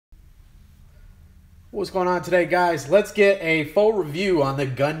What's going on today, guys? Let's get a full review on the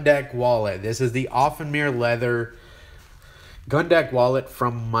Gun Deck wallet. This is the Offenmere leather Gun Deck wallet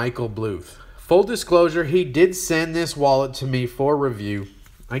from Michael Bluth. Full disclosure, he did send this wallet to me for review.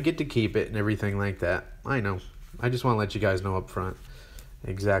 I get to keep it and everything like that. I know. I just want to let you guys know up front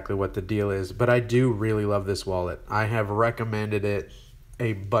exactly what the deal is. But I do really love this wallet. I have recommended it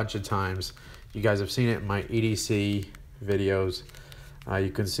a bunch of times. You guys have seen it in my EDC videos.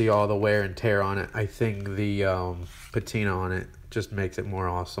 You can see all the wear and tear on it. I think the patina on it just makes it more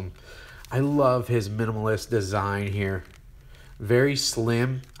awesome. I love his minimalist design here. Very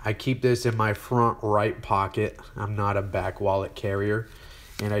slim. I keep this in my front right pocket. I'm not a back wallet carrier.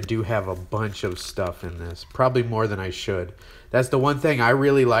 And I do have a bunch of stuff in this. Probably more than I should. That's the one thing I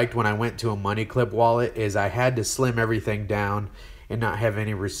really liked when I went to a money clip wallet is I had to slim everything down and not have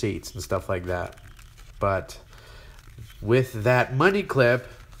any receipts and stuff like that. But with that money clip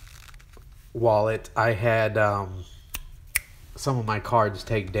wallet, I had some of my cards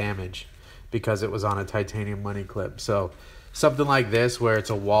take damage because it was on a titanium money clip. So something like this where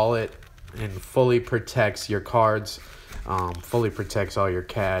it's a wallet and fully protects your cards, fully protects all your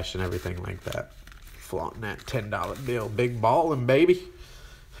cash and everything like that. Flaunting that $10 bill, big ballin', baby.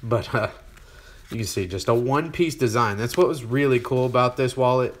 But you can see just a one-piece design. That's what was really cool about this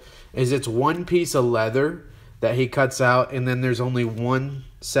wallet is it's one piece of leather that he cuts out, and then there's only one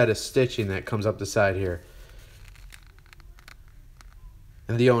set of stitching that comes up the side here.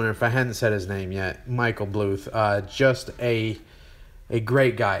 And the owner, if I hadn't said his name yet, Michael Bluth, just a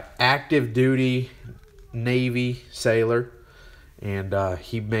great guy. Active duty Navy sailor, and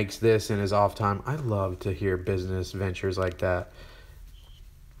he makes this in his off time. I love to hear business ventures like that.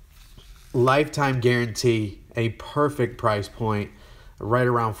 Lifetime guarantee, a perfect price point. Right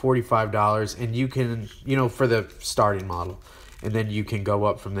around $45, and you can, for the starting model, and then you can go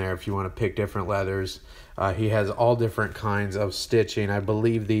up from there if you want to pick different leathers. He has all different kinds of stitching. I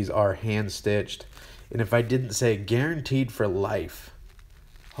believe these are hand stitched, and if I didn't say guaranteed for life,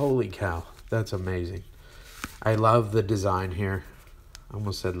 holy cow, that's amazing. I love the design here. I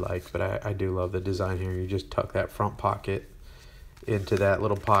almost said but I do love the design here. You just tuck that front pocket into that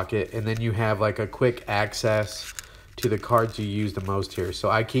little pocket, and then you have like a quick access to the cards you use the most here. So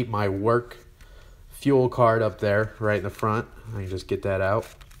I keep my work fuel card up there right in the front. I can just get that out.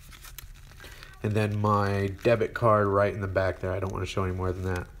 And then my debit card right in the back there. I don't want to show any more than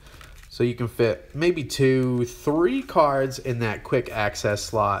that. So you can fit maybe 2, 3 cards in that quick access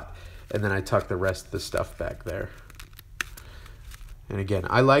slot. And then I tuck the rest of the stuff back there. And again,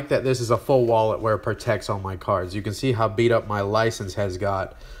 I like that this is a full wallet where it protects all my cards. You can see how beat up my license has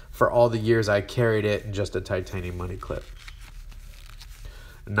got for all the years I carried it in just a titanium money clip.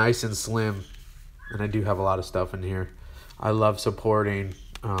 Nice and slim, and I do have a lot of stuff in here. I love supporting,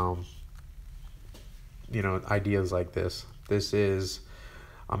 ideas like this. This is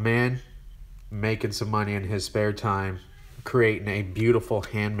a man making some money in his spare time, creating a beautiful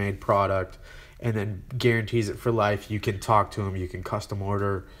handmade product, and then guarantees it for life. You can talk to him. You can custom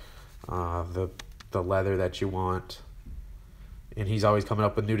order the leather that you want. And he's always coming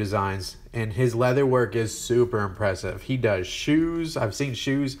up with new designs. And his leather work is super impressive. He does shoes. I've seen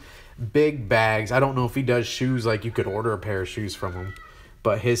shoes, big bags. I don't know if he does shoes like you could order a pair of shoes from him.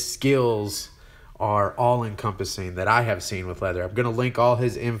 But his skills are all-encompassing that I have seen with leather. I'm going to link all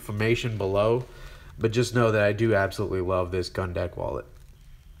his information below. But just know that I do absolutely love this Gun Deck wallet.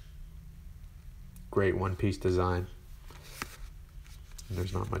 Great one-piece design. And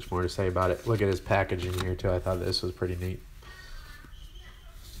there's not much more to say about it. Look at his packaging here, too. I thought this was pretty neat.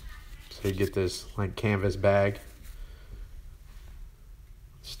 So you get this like canvas bag,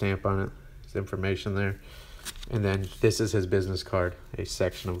 stamp on it, his information there, and then this is his business card, a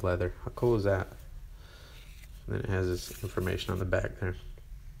section of leather. How cool is that? And then it has his information on the back there.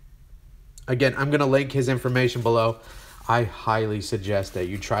 Again, I'm going to link his information below. I highly suggest that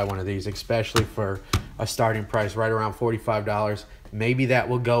you try one of these, especially for a starting price right around $45. Maybe that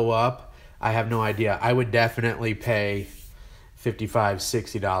will go up. I have no idea. I would definitely pay $55,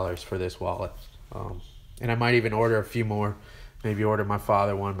 $60 for this wallet. And I might even order a few more. Maybe order my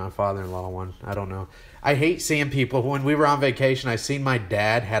father one, my father-in-law one. I don't know. I hate seeing people. When we were on vacation, I seen my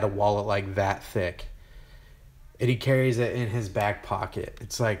dad had a wallet like that thick. And he carries it in his back pocket.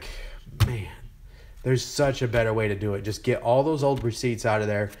 It's like, man, there's such a better way to do it. Just get all those old receipts out of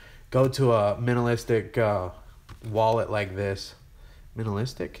there. Go to a minimalistic wallet like this.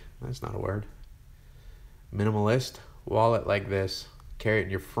 Minimalistic? That's not a word. Minimalist wallet like this, carry it in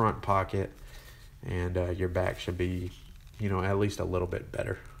your front pocket, and your back should be, at least a little bit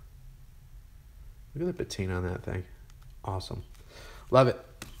better. Look at the patina on that thing. Awesome. Love it.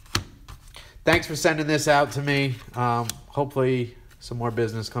 Thanks for sending this out to me. Hopefully some more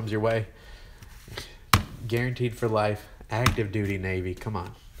business comes your way. Guaranteed for life. Active duty Navy. Come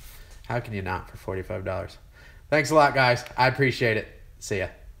on. How can you not for $45? Thanks a lot, guys. I appreciate it. See ya.